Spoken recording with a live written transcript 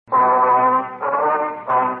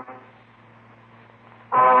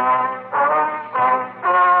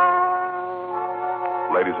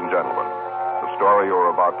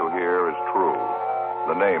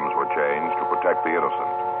names were changed to protect the innocent.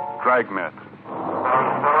 Dragnet.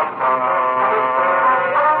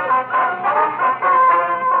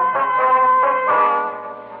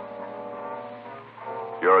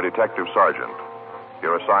 You're a detective sergeant.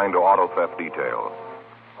 You're assigned to auto theft detail.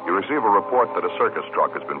 You receive a report that a circus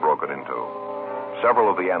truck has been broken into. Several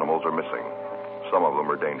of the animals are missing. Some of them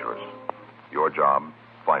are dangerous. Your job,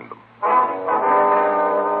 find them.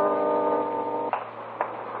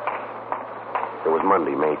 It was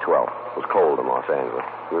Monday, May 12th. It was cold in Los Angeles.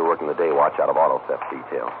 We were working the day watch out of auto theft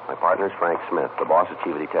detail. My partner's Frank Smith. The boss is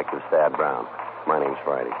Chief Detective Thad Brown. My name's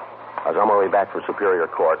Friday. I was on my way back from Superior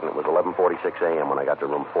Court, and it was 11:46 a.m. when I got to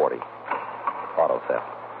room 40. Auto theft.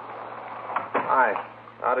 Hi.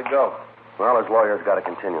 How'd it go? Well, his lawyers got a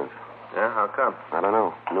continuance. Yeah, how come? I don't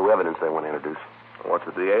know. New evidence they want to introduce. What's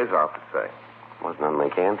the DA's office say? Well, there's nothing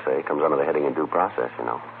they can say. It comes under the heading of due process, you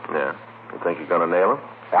know. Yeah. You think you're going to nail him?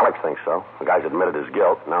 Alex thinks so. The guy's admitted his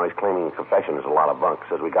guilt. Now he's claiming the confession is a lot of bunk.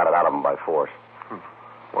 Says we got it out of him by force.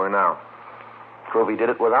 Where now? Prove he did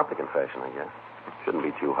it without the confession, I guess. Shouldn't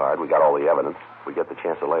be too hard. We got all the evidence. We get the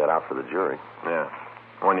chance to lay it out for the jury. Yeah.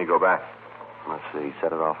 When you go back? Let's see.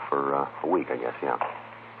 Set it off for a week, I guess, yeah.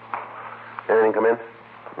 Anything come in?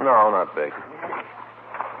 No, not big.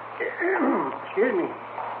 Excuse me.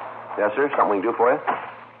 Yes, sir. Something we can do for you?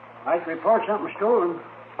 I'd like to report something stolen.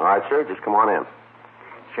 All right, sir. Just come on in.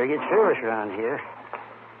 Sure get service around here.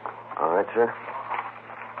 All right, sir.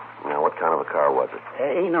 Now, what kind of a car was it?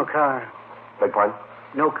 Ain't no car. Beg pardon?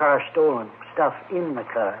 No car stolen. Stuff in the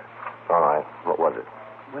car. All right. What was it?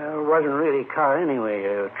 Well, it wasn't really a car anyway.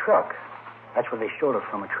 A truck. That's where they stole it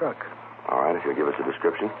from, a truck. All right. If you'll give us a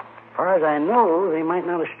description. As far as I know, they might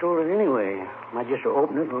not have stolen it anyway. Might just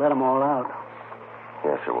open it and let them all out.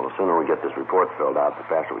 Yes, sir. Well, the sooner we get this report filled out, the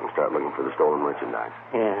faster we can start looking for the stolen merchandise.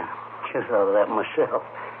 Yeah. Should have thought of that myself.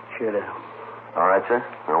 Should have. All right, sir.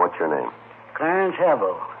 Now, what's your name? Clarence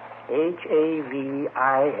Havill.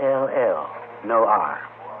 Havill. No R.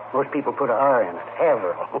 Most people put an R in it.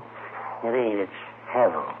 Havill. It ain't. It's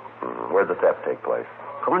Havill. Mm-hmm. Where'd the theft take place?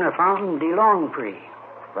 Corner Fountain, de Longprix.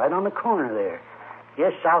 Right on the corner there.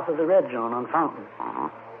 Just south of the red zone on Fountain. Mm-hmm.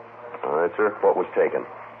 All right, sir. What was taken?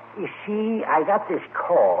 You see, I got this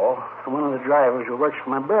call from one of the drivers who works for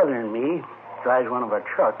my brother and me. Drives one of our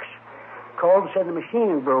trucks. Called and said the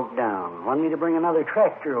machine broke down. Wanted me to bring another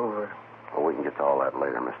tractor over. Well, we can get to all that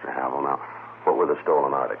later, Mr. Havill. Now, what were the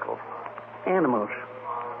stolen articles? Animals.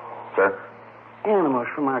 Sir? Animals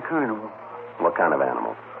from our carnival. What kind of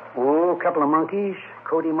animals? Oh, a couple of monkeys,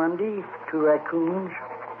 Cody Mundy, 2 raccoons.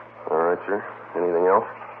 All right, sir. Anything else?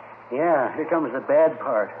 Yeah, here comes the bad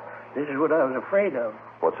part. This is what I was afraid of.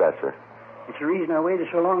 What's that, sir? It's the reason I waited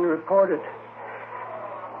so long to report it.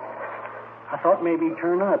 I thought maybe he'd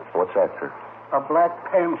turn up. What's that, sir? A black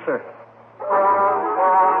panther.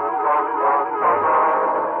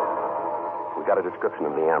 We got a description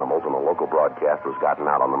of the animals, and the local broadcast was gotten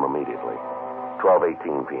out on them immediately.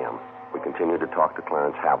 12:18 p.m. We continued to talk to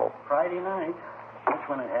Clarence Havill. Friday night. That's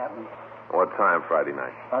when it happened. What time Friday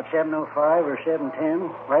night? About 7:05 or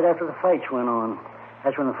 7:10, right after the fights went on.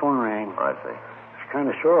 That's when the phone rang. I see. I was kind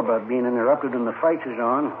of sore about being interrupted when the fights is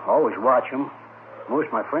on. Always watch them. Most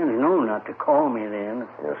of my friends know not to call me then.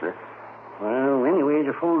 Yes, sir. Well, anyway,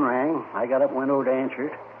 the phone rang. I got up and went over to answer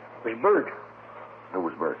it. It was Bert. Who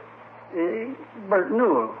was Bert? Bert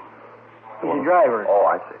Newell. He's a driver. Oh,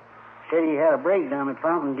 I see. Said he had a breakdown at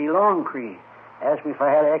Fountain de Longprix. Asked me if I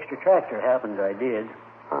had an extra tractor. Happens I did.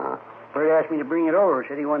 Uh-huh. Bert asked me to bring it over.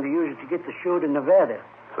 Said he wanted to use it to get the show to Nevada.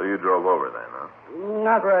 So you drove over then, huh?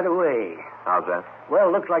 Not right away. How's that? Well,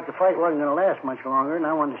 it looked like the fight wasn't going to last much longer, and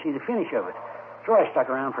I wanted to see the finish of it. So I stuck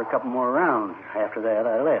around for a couple more rounds. After that,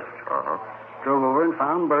 I left. Uh-huh. Drove over and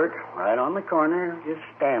found Bert right on the corner, just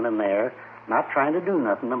standing there, not trying to do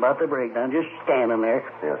nothing about the breakdown, just standing there.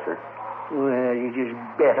 Yes, sir. Well, you just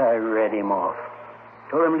bet I read him off.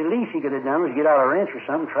 Told him the least he could have done was get out a wrench or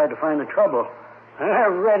something, tried to find the trouble. I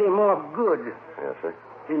read him off good. Yes, sir.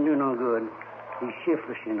 Didn't do no good. He's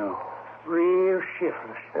shiftless, you know. Real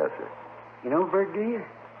shiftless. Yes, sir. You know Bert, do you?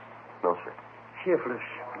 No, sir. Shiftless.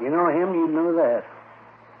 You know him, you'd know that.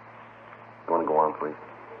 You want to go on, please?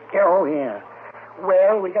 Yeah, oh, yeah.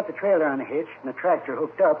 Well, we got the trailer on the hitch, and the tractor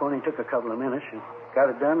hooked up. Only took a couple of minutes, and got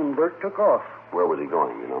it done, and Bert took off. Where was he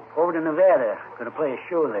going, you know? Over to Nevada. Going to play a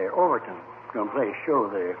show there. Overton. Going to play a show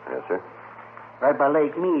there. Yes, sir. Right by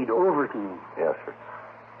Lake Mead, Overton. Yes, sir.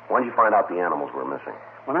 When did you find out the animals were missing?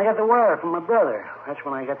 When I got the wire from my brother. That's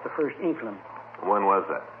when I got the first inkling. When was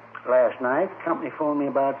that? Last night, company phoned me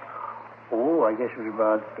about, I guess it was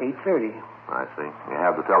about 8:30. I see. You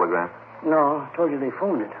have the telegram? No, I told you they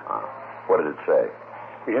phoned it. What did it say?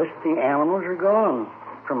 Just the animals are gone.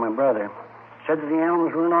 from my brother. Said that the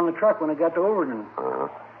animals weren't on the truck when I got to Overton.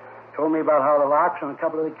 Told me about how the locks on a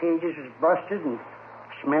couple of the cages was busted and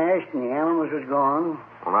smashed and the animals was gone.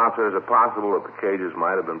 Well, now, sir, is it possible that the cages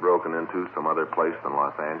might have been broken into some other place than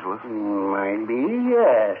Los Angeles? Might be,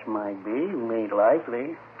 yes, might be. Ain't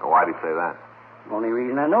likely. Well, why'd he say that? Only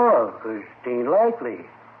reason I know of, because it ain't likely.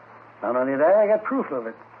 Not only that, I got proof of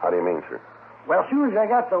it. How do you mean, sir? Well, as soon as I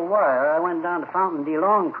got the wire, I went down to Fountain de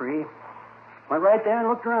Longpre. Went right there and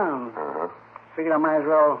looked around. Figured I might as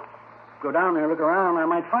well go down there and look around. I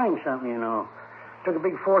might find something, you know. Took a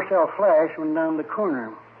big 4-cell flash, went down the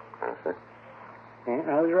corner. Yes, sir. Yeah,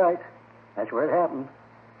 I was right. That's where it happened.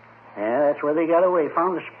 Yeah, that's where they got away.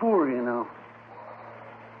 Found the spoor, you know.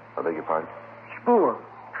 I beg your pardon? Spoor.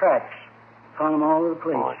 Tracks. Found them all over the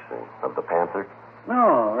place. Oh, I see. Of the panther?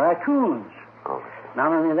 No, raccoons. Oh, I see.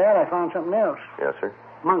 Not only that, I found something else. Yes, sir.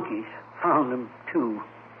 Monkeys. Found them, too.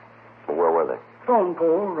 Well, where were they? Phone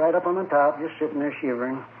pole right up on the top, just sitting there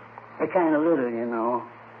shivering. They're kind of little, you know.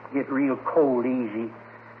 Get real cold easy.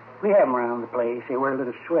 We have them around the place. They wear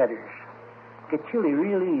little sweaters. Get chilly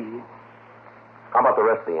real easy. How about the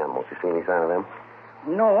rest of the animals? You see any sign of them?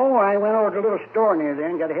 No, I went over to a little store near there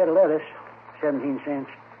and got a head of lettuce. 17 cents.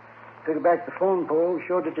 Took it back to the phone pole,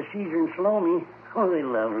 showed it to Caesar and Salome. Oh, they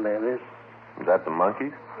love lettuce. Is that the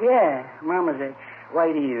monkeys? Yeah, marmosets,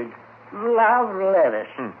 white-eared. Love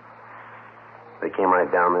lettuce. They came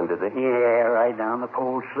right down then, did they? Yeah, right down. The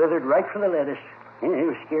pole slithered right for the lettuce. Yeah, they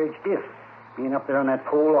were scared stiff. Being up there on that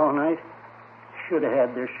pole all night, should have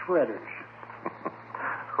had their sweaters.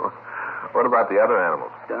 What about the other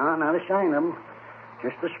animals? Not a sign of them.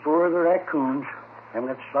 Just the spoor of the raccoons. Haven't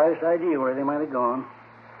got the slightest idea where they might have gone.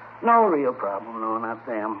 No real problem, no, not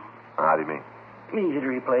them. How do you mean? Easy to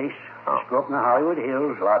replace. Just go up in the Hollywood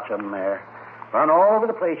Hills, lots of them there. Run all over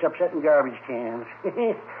the place, upsetting garbage cans.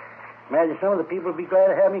 Imagine some of the people would be glad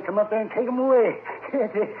to have me come up there and take them away.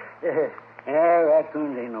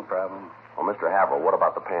 Raccoons ain't no problem. Well, Mr. Haverhill, what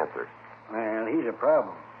about the panther? Well, he's a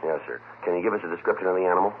problem. Yes, sir. Can you give us a description of the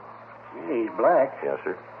animal? He's black. Yes,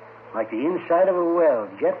 sir. Like the inside of a well,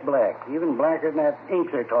 jet black. Even blacker than that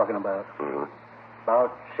ink they're talking about.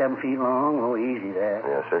 About 7 feet long. Oh, easy that.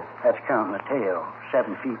 Yes, sir. That's counting the tail.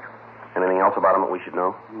 7 feet. Anything else about him that we should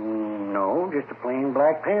know? No, just a plain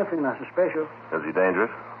black panther, nothing special. Is he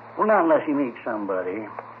dangerous? Well, not unless he meets somebody.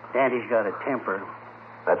 Dante's got a temper.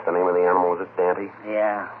 That's the name of the animal, is it, Dante?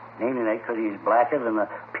 Yeah, naming that because he's blacker than the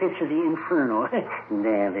pits of the inferno.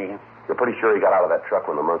 Dante. You're pretty sure he got out of that truck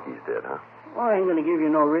when the monkeys did, huh? Well, I ain't going to give you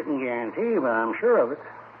no written guarantee, but I'm sure of it.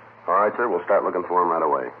 All right, sir. We'll start looking for him right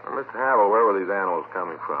away. Well, Mr. Havel, where were these animals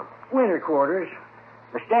coming from? Winter quarters.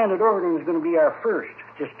 The standard Overton is going to be our first,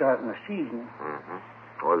 just starting the season.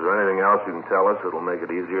 Well, is there anything else you can tell us that'll make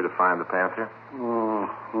it easier to find the panther?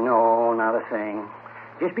 No, not a thing.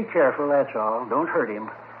 Just be careful, that's all. Don't hurt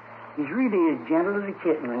him. He's really as gentle as a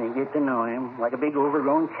kitten when you get to know him, like a big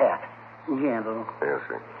overgrown cat. Gentle. Yes,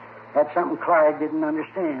 sir. That's something Clyde didn't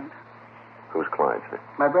understand. Who's Clyde, sir?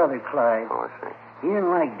 My brother, Clyde. Oh, I see. He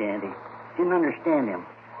didn't like Dandy. Didn't understand him.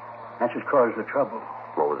 That's what caused the trouble.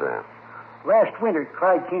 What was that? Last winter,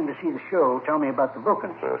 Clyde came to see the show, tell me about the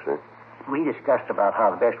bookings. Yes, sir. We discussed about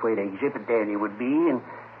how the best way to exhibit Dandy would be, and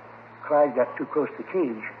Clyde got too close to the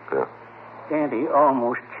cage. Yeah. Dandy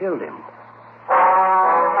almost killed him.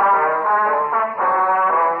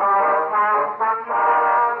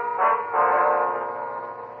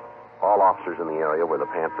 All officers in the area where the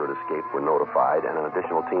panther had escaped were notified, and an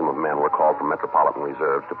additional team of men were called from Metropolitan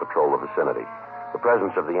Reserves to patrol the vicinity. The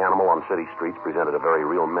presence of the animal on city streets presented a very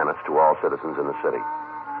real menace to all citizens in the city.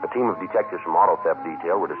 A team of detectives from Auto Theft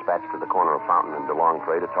Detail were dispatched to the corner of Fountain and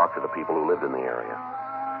DeLongpre to talk to the people who lived in the area.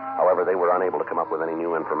 However, they were unable to come up with any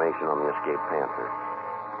new information on the escaped panther.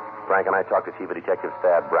 Frank and I talked to Chief of Detectives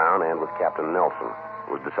Thad Brown and with Captain Nelson.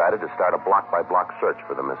 It was decided to start a block-by-block search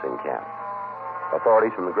for the missing cat.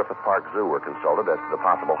 Authorities from the Griffith Park Zoo were consulted as to the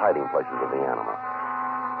possible hiding places of the animal.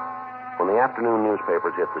 When the afternoon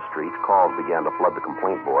newspapers hit the streets, calls began to flood the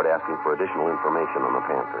complaint board asking for additional information on the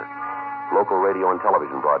panther. Local radio and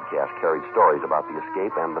television broadcasts carried stories about the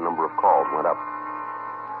escape, and the number of calls went up.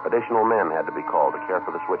 Additional men had to be called to care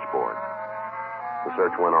for the switchboard. The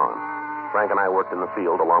search went on. Frank and I worked in the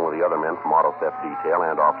field along with the other men from Auto Theft Detail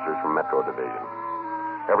and officers from Metro Division.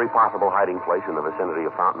 Every possible hiding place in the vicinity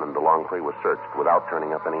of Fountain and DeLongpre was searched without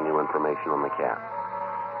turning up any new information on the cat.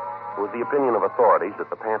 It was the opinion of authorities that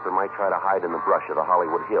the panther might try to hide in the brush of the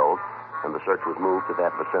Hollywood Hills, and the search was moved to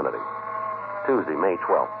that vicinity. Tuesday, May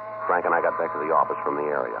 12th, Frank and I got back to the office from the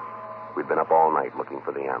area. We'd been up all night looking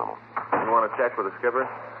for the animal. You want to check with the skipper?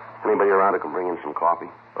 Anybody around who can bring in some coffee?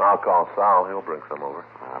 I'll call Sal. He'll bring some over.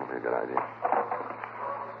 That'll be a good idea.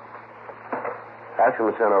 Ask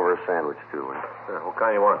him to send over a sandwich, too. Yeah, what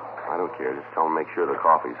kind you want? I don't care. Just tell him to make sure the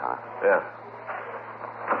coffee's hot. Yeah.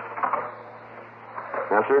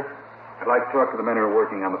 Yes, sir? I'd like to talk to the men who are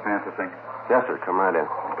working on the Panther thing. Yes, sir. Come right in.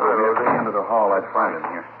 If I go to the end of the hall, I'd find him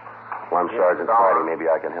here. Well, I'm Sergeant Friday.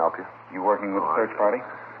 Maybe I can help you. You working with the search party?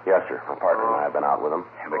 Yes, sir. My partner and I have been out with them.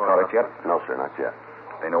 Have they caught it yet? No, sir, not yet.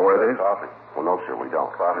 They know where it is? Well, no, sir, we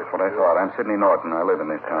don't. That's what I thought. I'm Sidney Norton. I live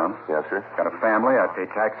in this town. Yes, sir? Got a family. I pay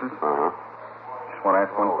taxes. Uh-huh. Just want to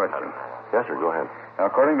ask one question. Yes, sir, go ahead.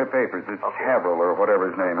 Now, according to papers, this Havel, or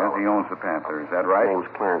whatever his name is, he owns the Panther. Is that right? My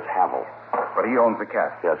name's Clarence Havel. But he owns the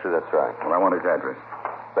cat. Yes, sir, that's right. Well, I want his address.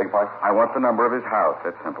 Beg your pardon? I want the number of his house.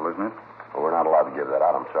 That's simple, isn't it? Well, we're not allowed to give that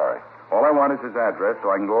out. I'm sorry. All I want is his address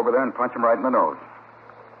so I can go over there and punch him right in the nose.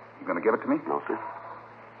 You going to give it to me? No, sir.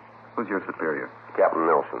 Who's your superior? Captain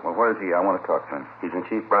Nelson. Well, where is he? I want to talk to him. He's in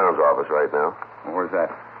Chief Brown's office right now. Well, where's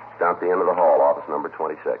that? Down at the end of the hall, office number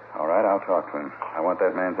 26. All right, I'll talk to him. I want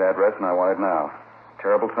that man's address, and I want it now.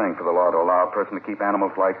 Terrible thing for the law to allow a person to keep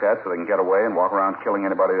animals like that so they can get away and walk around killing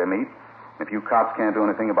anybody they meet. If you cops can't do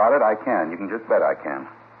anything about it, I can. You can just bet I can.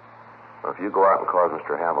 Well, if you go out and cause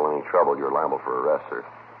Mr. Havel any trouble, you're liable for arrest, sir.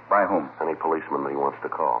 By whom? Any policeman that he wants to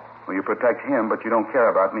call. Well, you protect him, but you don't care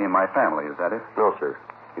about me and my family. Is that it? No, sir.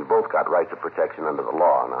 You've both got rights of protection under the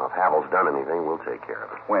law. Now, if Havel's done anything, we'll take care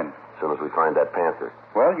of it. When? As soon as we find that Panther.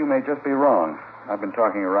 Well, you may just be wrong. I've been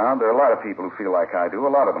talking around. There are a lot of people who feel like I do, a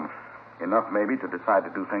lot of them. Enough, maybe, to decide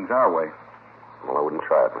to do things our way. Well, I wouldn't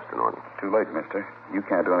try it, Mr. Norton. Too late, mister. You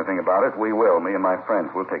can't do anything about it. We will. Me and my friends.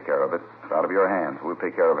 We'll take care of it. It's out of your hands. We'll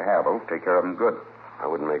take care of Havel. Take care of him good. I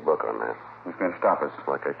wouldn't make book on that. Who's going to stop us?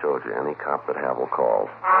 Like I told you, any cop that Havel calls.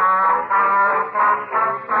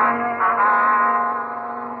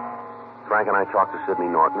 Frank and I talked to Sidney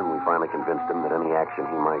Norton, and we finally convinced him that any action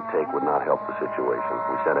he might take would not help the situation.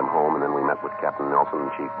 We sent him home, and then we met with Captain Nelson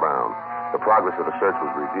and Chief Brown. The progress of the search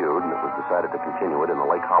was reviewed, and it was decided to continue it in the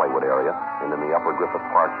Lake Hollywood area and in the Upper Griffith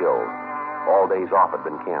Park Hills. All days off had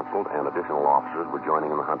been canceled, and additional officers were joining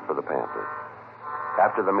in the hunt for the Panther.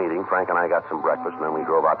 After the meeting, Frank and I got some breakfast, and then we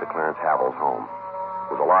drove out to Clarence Havel's home.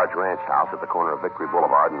 It was a large ranch house at the corner of Victory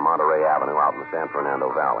Boulevard and Monterey Avenue out in the San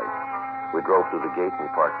Fernando Valley. We drove through the gate and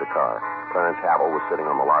we parked the car. Clarence Havel was sitting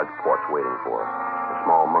on the large porch waiting for us. A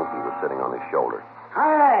small monkey was sitting on his shoulder.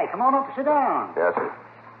 Hi, come on up and sit down. Yes, sir.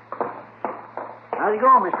 How's it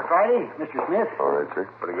going, Mr. Friday? Mr. Smith? All right, sir.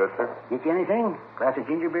 Pretty good, sir? Get you anything? Glass of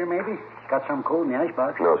ginger beer, maybe? Got some cold in the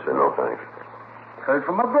icebox? No, sir. No, thanks. Heard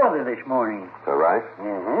from my brother this morning. All right?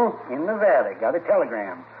 Mm-hmm. In the valley. Got a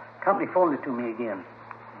telegram. Company phoned it to me again.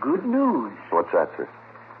 Good news. What's that, sir?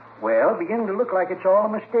 Well, beginning to look like it's all a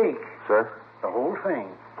mistake. Sir? The whole thing.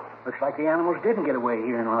 Looks like the animals didn't get away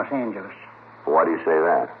here in Los Angeles. Why do you say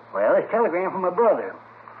that? Well, it's a telegram from my brother.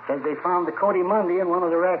 Says they found the Cody Monday and one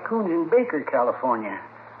of the raccoons in Baker, California.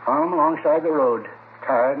 Found them alongside the road.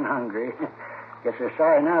 Tired and hungry. Guess they're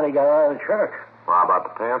sorry now they got out of the truck. Well, how about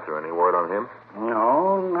the Panther? Any word on him?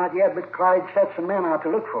 No, not yet, but Clyde set some men out to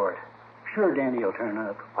look for it. Sure Dandy will turn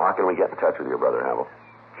up. How can we get in touch with your brother, Havel?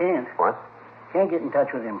 Can't. What? Can't get in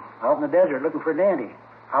touch with him. Out in the desert looking for Dandy.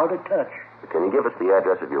 Out of touch. Can you give us the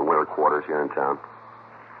address of your winter quarters here in town?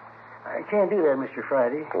 I can't do that, Mr.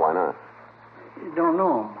 Friday. Why not? Don't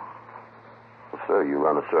know him. Well, sir, you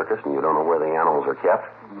run a circus and you don't know where the animals are kept?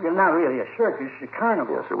 Well, not really a circus, a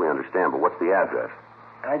carnival. Yes, sir, we understand, but what's the address?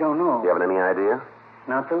 I don't know. You haven't any idea?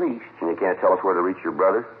 Not the least. And you can't tell us where to reach your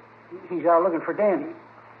brother? He's out looking for Dandy.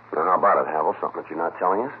 Now, how about it, Havel? Something that you're not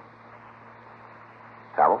telling us?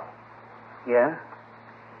 Havel? Yeah?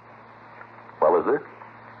 Well, is there?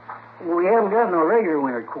 We haven't got no regular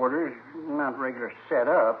winter quarters. Not regular set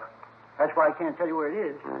up. That's why I can't tell you where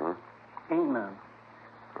it is. Mm-hmm. Ain't none.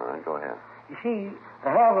 All right, go ahead. You see, the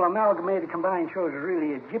Havel Amalgamated Combined Shows is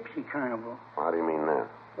really a gypsy carnival. Well, how do you mean that?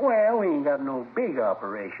 Well, we ain't got no big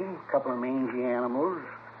operation. A couple of mangy animals.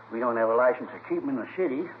 We don't have a license to keep them in the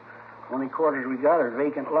city. Only quarters we got are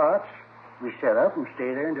vacant lots. We set up and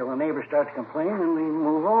stay there until the neighbor starts complaining, and we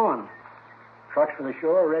move on. Trucks for the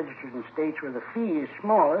show are registered in states where the fee is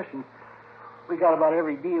smallest, and we got about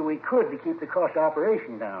every deal we could to keep the cost of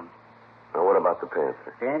operation down. Now, what about the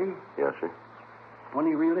Panther? Dandy? Yes, sir.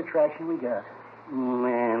 Only real attraction we got.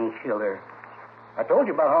 Man killer. I told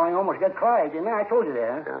you about how I almost got Clyde, didn't I? I told you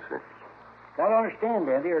that. Yes, sir. Gotta understand,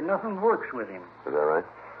 Dandy, or nothing works with him. Is that right?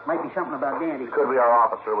 Might be something about Dandy. Could be our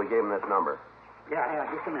officer. We gave him this number. Yeah,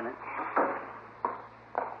 just a minute.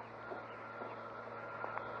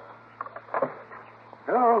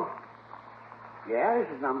 Hello? Yeah, this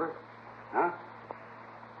is number. Huh?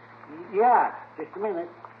 Yeah, just a minute.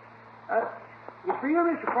 It's for you,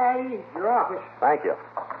 Mr. Friday, your office. Thank you.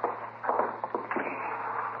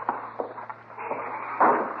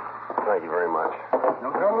 Thank you very much.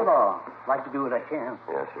 No trouble at all. Like to do what I can.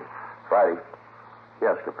 Yes, sir. Friday.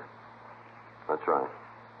 Yes, Skipper. That's right.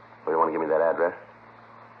 Well, you want to give me that address?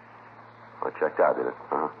 Well, it checked out, did it?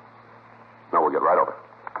 Uh-huh. No, we'll get right over.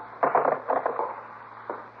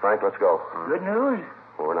 Frank, let's go. Good news?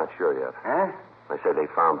 Well, we're not sure yet. Huh? They said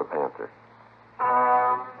they found the Panther.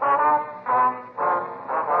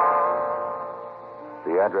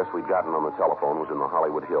 The address we'd gotten on the telephone was in the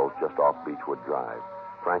Hollywood Hills just off Beechwood Drive.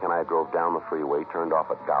 Frank and I drove down the freeway, turned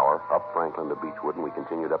off at Gower, up Franklin to Beechwood, and we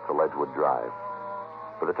continued up to Ledgewood Drive.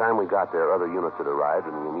 By the time we got there, other units had arrived,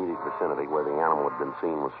 and the immediate vicinity where the animal had been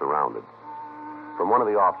seen was surrounded. From one of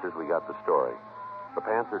the officers, we got the story. The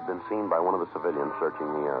Panther had been seen by one of the civilians searching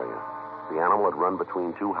the area. The animal had run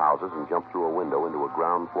between two houses and jumped through a window into a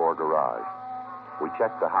ground floor garage. We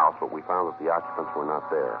checked the house, but we found that the occupants were not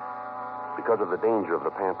there. Because of the danger of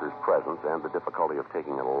the Panther's presence and the difficulty of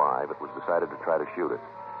taking it alive, it was decided to try to shoot it.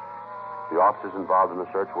 The officers involved in the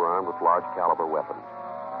search were armed with large caliber weapons.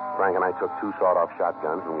 Frank and I took 2 sawed-off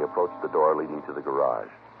shotguns, and we approached the door leading to the garage.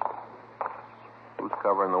 Who's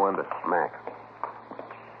covering the window? Mac.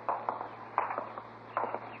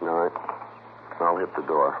 All right. I'll hit the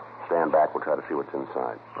door. Stand back. We'll try to see what's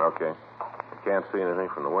inside. Okay. I can't see anything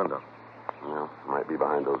from the window. Well, it might be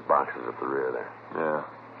behind those boxes at the rear there. Yeah.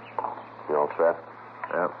 You all set?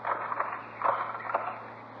 Yep.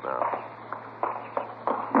 No.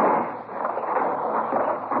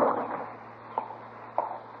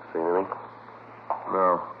 See anything?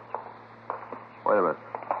 No. Wait a minute.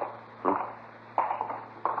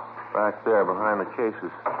 Back there, behind the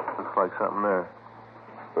cases. Looks like something there.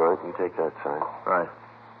 All right, you take that side. Right.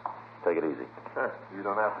 Take it easy. Sure. You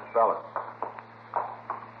don't have to spell it.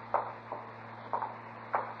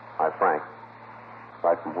 Hi, Frank.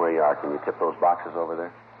 Right from where you are, can you tip those boxes over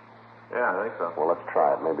there? Yeah, I think so. Well, let's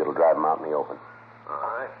try it. Maybe it'll drive them out in the open. All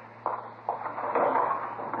right.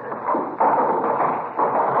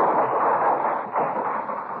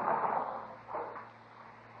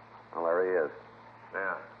 Well, there he is.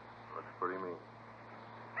 Yeah. Looks pretty mean.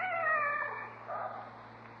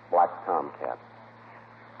 Black tomcat.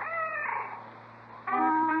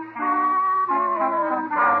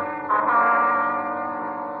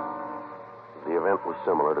 The event was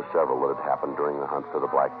similar to several that had happened during the hunt for the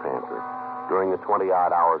Black Panther. During the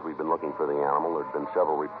 20-odd hours we'd been looking for the animal, there'd been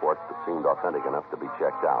several reports that seemed authentic enough to be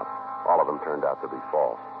checked out. All of them turned out to be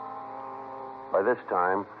false. By this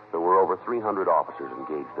time, there were over 300 officers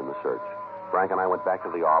engaged in the search. Frank and I went back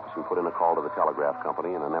to the office and put in a call to the telegraph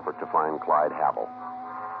company in an effort to find Clyde Havel.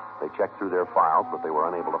 They checked through their files, but they were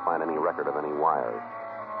unable to find any record of any wires.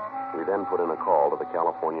 We then put in a call to the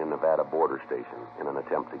California-Nevada border station in an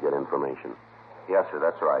attempt to get information. Yes, sir,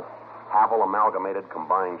 that's right. Havel Amalgamated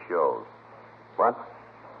Combined Shows. What?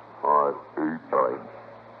 Sorry.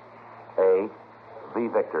 A, V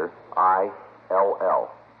Victor,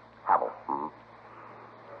 I-L-L. Havel. Mm-hmm.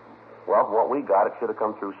 Well, from what we got, it should have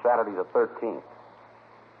come through Saturday the 13th.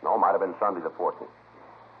 No, it might have been Sunday the 14th.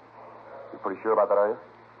 You pretty sure about that, are you?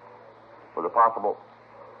 Was it possible?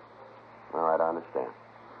 All right, I understand.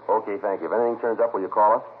 Okay, thank you. If anything turns up, will you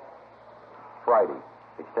call us? Friday,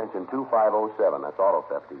 extension 2507. That's auto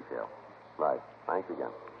theft detail. Right. Thanks again.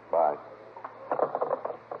 Bye.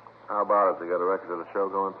 How about it? They got a record of the show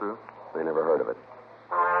going through? They never heard of it.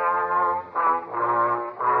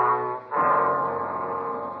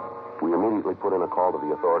 We immediately put in a call to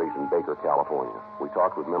the authorities in Baker, California. We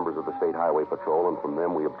talked with members of the State Highway Patrol, and from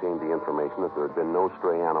them we obtained the information that there had been no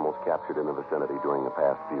stray animals captured in the vicinity during the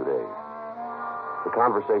past few days. The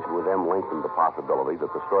conversation with them lengthened the possibility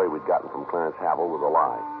that the story we'd gotten from Clarence Havel was a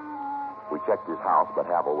lie. We checked his house, but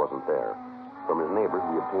Havel wasn't there. From his neighbors,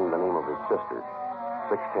 we obtained the name of his sister.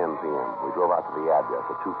 6:10 p.m. We drove out to the address,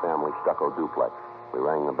 a 2-family stucco duplex. We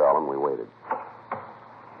rang the bell and we waited.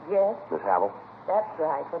 Yes, Miss Havel? that's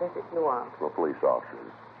right. What is it you want? We're police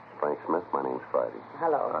officers. Frank Smith, my name's Friday.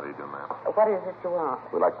 Hello. How do you do, ma'am? What is it you want?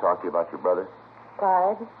 We'd like to talk to you about your brother.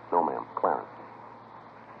 Clyde? No, ma'am. Clarence.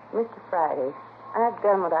 Mr. Friday, I've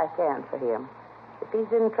done what I can for him. If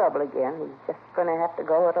he's in trouble again, he's just going to have to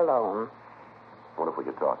go it alone. What if we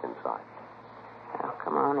could talk inside? Now,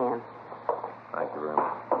 come on in. Thank you very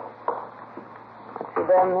much. What's he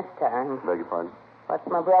done this time? Beg your pardon? What's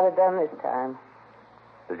my brother done this time?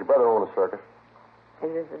 Does your brother own a circus?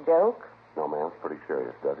 Is this a joke? No, ma'am. It's pretty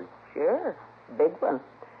serious, does he? Sure. Big one.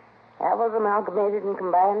 Havel's Amalgamated and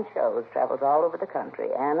Combined Shows. Travels all over the country.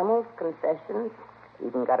 Animals, concessions.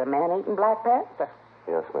 Even got a man-eating Black Panther.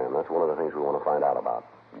 Yes, ma'am. That's one of the things we want to find out about.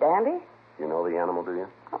 Dandy? You know the animal, do you?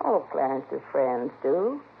 Oh, Clarence's friends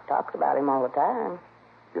do. Talks about him all the time.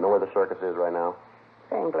 Do you know where the circus is right now?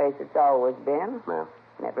 Same place it's always been. Ma'am?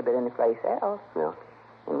 Never been anyplace else. Yeah.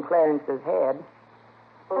 In Clarence's head.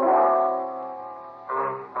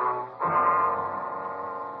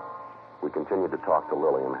 We continued to talk to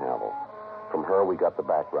Lillian Havel. From her, we got the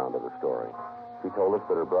background of the story. She told us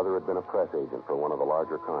that her brother had been a press agent for one of the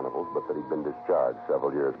larger carnivals, but that he'd been discharged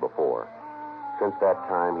several years before. Since that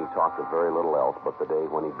time, he talked of very little else but the day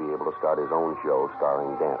when he'd be able to start his own show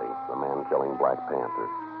starring Dante, the man-killing Black Panther.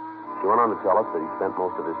 He went on to tell us that he spent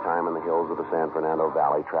most of his time in the hills of the San Fernando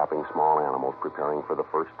Valley trapping small animals, preparing for the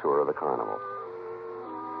first tour of the carnival.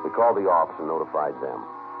 We called the office and notified them.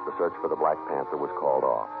 The search for the Black Panther was called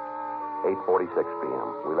off. 8:46 p.m.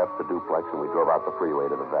 We left the duplex and we drove out the freeway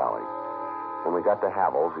to the valley. When we got to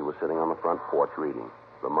Havel's, he was sitting on the front porch reading.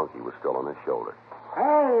 The monkey was still on his shoulder.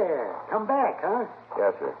 Hey, come back, huh?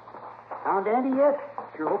 Yes, sir. Found Andy yet?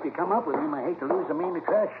 Sure hope you come up with him. I hate to lose the main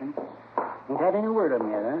attraction. Ain't had any word of him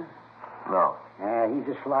yet, huh? No. He's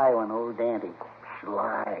a sly one, old Dandy.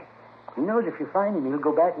 Sly. He knows if you find him, he'll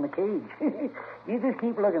go back in the cage. You just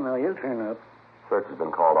keep looking, though. He'll turn up. Search has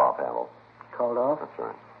been called off, Havel. Called off? That's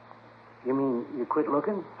right. You mean you quit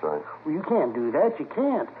looking? That's right. Well, you can't do that. You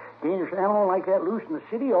can't. Dangerous animal like that loose in the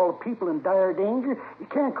city, all the people in dire danger. You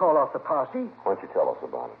can't call off the posse. Why don't you tell us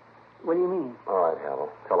about it? What do you mean? All right,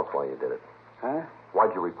 Havel. Tell us why you did it. Huh?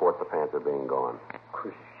 Why'd you report the Panther being gone?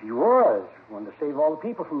 Because she was. Wanted to save all the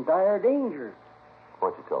people from dire danger. Why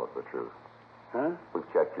don't you tell us the truth? Huh? We've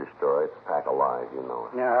checked your story. It's a pack of lies, you know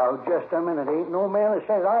it. Now, just a minute. Ain't no man that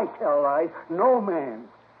says I tell lies. No man.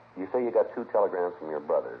 You say you got 2 telegrams from your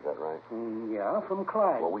brother, is that right? Yeah, from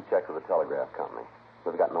Clyde. Well, we checked with the telegraph company.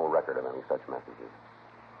 We've got no record of any such messages.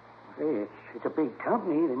 Hey, it's a big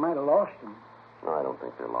company. They might have lost them. No, I don't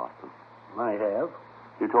think they lost them. Might have.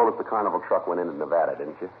 You told us the carnival truck went into Nevada,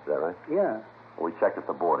 didn't you? Is that right? Yeah. Well, we checked at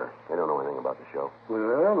the border. They don't know anything about the show. Well,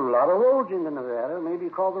 a lot of roads into Nevada. Maybe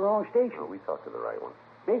you called the wrong station. No, we talked to the right one.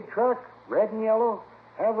 Big truck, red and yellow,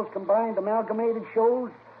 Havel's combined amalgamated shows,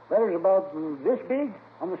 letters about this big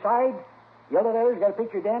on the side, yellow letters, got a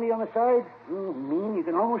picture of Dandy on the side. Mean you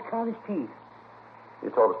can almost count his teeth. You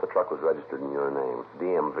told us the truck was registered in your name.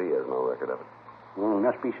 DMV has no record of it.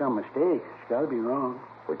 Must be some mistake. It's got to be wrong.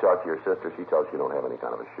 We talked to your sister. She tells you don't have any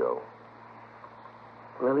kind of a show.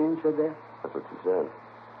 Lillian said that? That's what she said.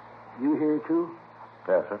 You hear it, too?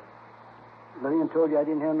 Yes, sir. Lillian told you I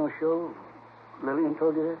didn't have no show? Lillian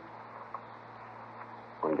told you that?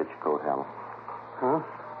 Want to get your coat, Hal? Huh?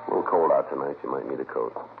 A little cold out tonight. You might need a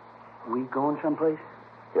coat. We going someplace?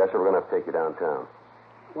 Yes, sir. We're going to have to take you downtown.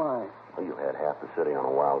 Why? Well, you had half the city on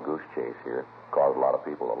a wild goose chase here. Caused a lot of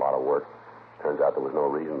people a lot of work. Turns out there was no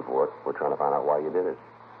reason for it. We're trying to find out why you did it.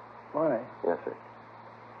 Why? Yes, sir.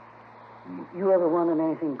 You ever wanted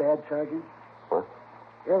anything bad, Sergeant? What?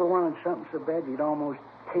 You ever wanted something so bad you'd almost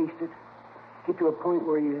taste it? Get to a point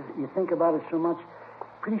where you think about it so much,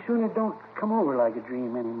 pretty soon it don't come over like a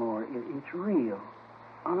dream anymore. It's real.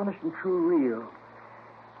 Honest and true real.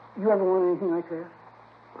 You ever wanted anything like that?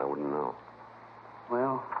 I wouldn't know.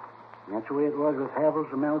 Well, that's the way it was with Havel's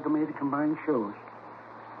amalgamated combined shows.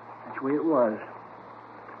 That's the way it was.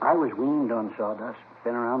 I was weaned on sawdust.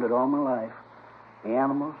 Been around it all my life. The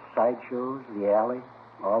animals, sideshows, the alley,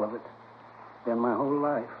 all of it. Been my whole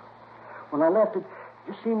life. When I left it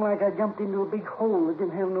just seemed like I jumped into a big hole that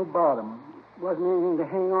didn't have no bottom. Wasn't anything to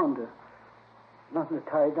hang on to. Nothing to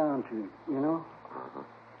tie down to, you know? Uh-huh.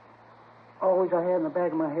 Always I had in the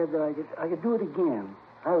back of my head that I could do it again.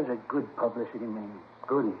 I was a good publicity man.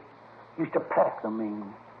 Good. Used to pack them in.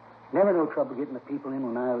 Never no trouble getting the people in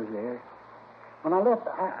when I was there. When I left,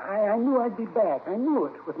 I knew I'd be back. I knew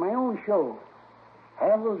it with my own show.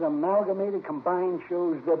 Havel's amalgamated combined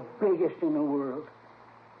shows, the biggest in the world.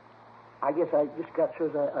 I guess I just got so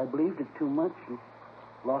I believed it too much and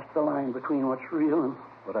lost the line between what's real and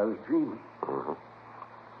what I was dreaming. Uh-huh.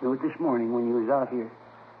 Knew it this morning when you was out here.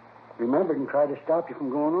 Remembered and tried to stop you from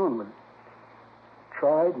going on with it.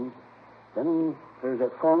 Tried, and then there was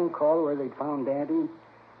that phone call where they'd found Daddy.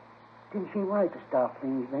 Didn't seem right to stop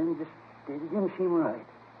things then. It didn't seem right.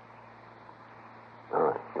 All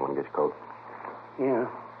right. You want to get your coat? Yeah.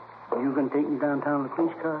 You going to take me downtown in the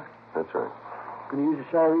police car? That's right. Going to use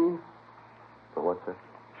a siren? For what, sir?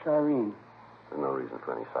 Siren. There's no reason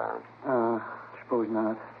for any siren. Suppose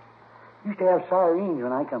not. Used to have sirens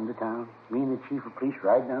when I come to town. Me and the chief of police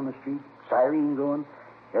ride down the street, siren going.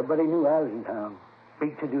 Everybody knew I was in town.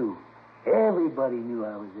 Big to-do. Everybody knew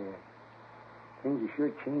I was there. Things have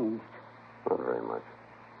sure changed. Not very much.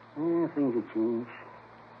 Yeah, things have changed.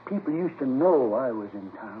 People used to know I was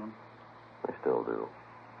in town. They still do.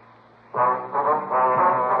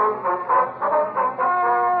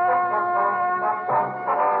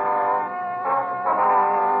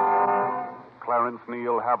 Clarence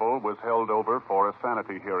Neil Havel was held over for a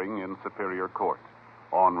sanity hearing in Superior Court.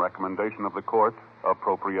 On recommendation of the court,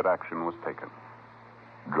 appropriate action was taken.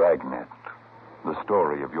 Dragnet, the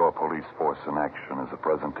story of your police force in action, is a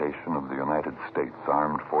presentation of the United States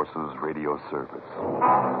Armed Forces Radio Service.